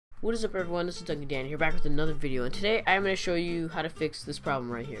What is up, everyone? This is Duncan Dan here, back with another video, and today I'm going to show you how to fix this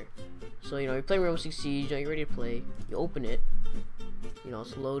problem right here. So, you're playing Rainbow Six Siege, you're ready to play, you open it,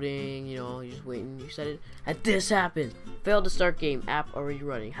 it's loading, you're just waiting, you set it, and this happened! Failed to start game, app already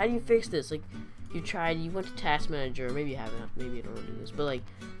running. How do you fix this? Like, you went to Task Manager, or maybe you haven't, maybe you don't want to do this, but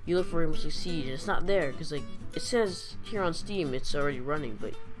you look for Rainbow Six Siege, and it's not there, because it says here on Steam it's already running,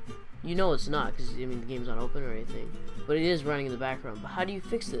 but it's not, because the game's not open or anything, but it is running in the background. But how do you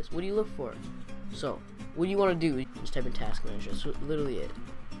fix this? What do you look for? So what you want to do is just type in Task Manager. That's literally it.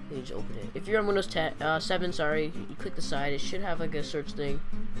 And you just open it. If you're on Windows 7, sorry, you click the side. It should have a search thing.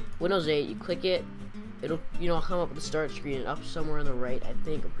 Windows 8, you click it. It'll come up with the start screen up somewhere on the right. I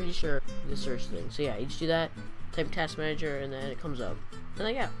think, I'm pretty sure, the search thing. So yeah, you just do that. Type Task Manager, and then it comes up. And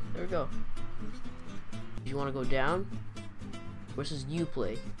then yeah, there we go. If you want to go down, where it says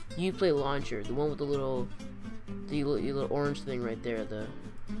Uplay launcher, the one with the little orange thing right there, the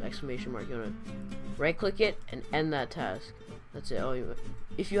exclamation mark. You wanna right click it and end that task. That's it.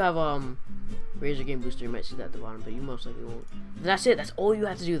 If you have Razer Game Booster, you might see that at the bottom, but you most likely won't. But that's it. That's all you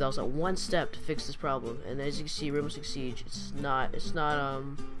have to do. That was one step to fix this problem. And as you can see, Rainbow Six Siege, it's not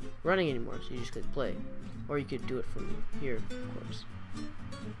running anymore. So you just click play, or you could do it from here, of course.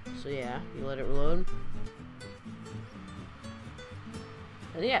 So yeah, you let it load.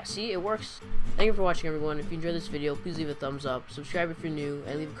 And yeah, see, it works. Thank you for watching, everyone. If you enjoyed this video, please leave a thumbs up, subscribe if you're new,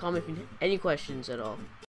 and leave a comment if you have any questions at all.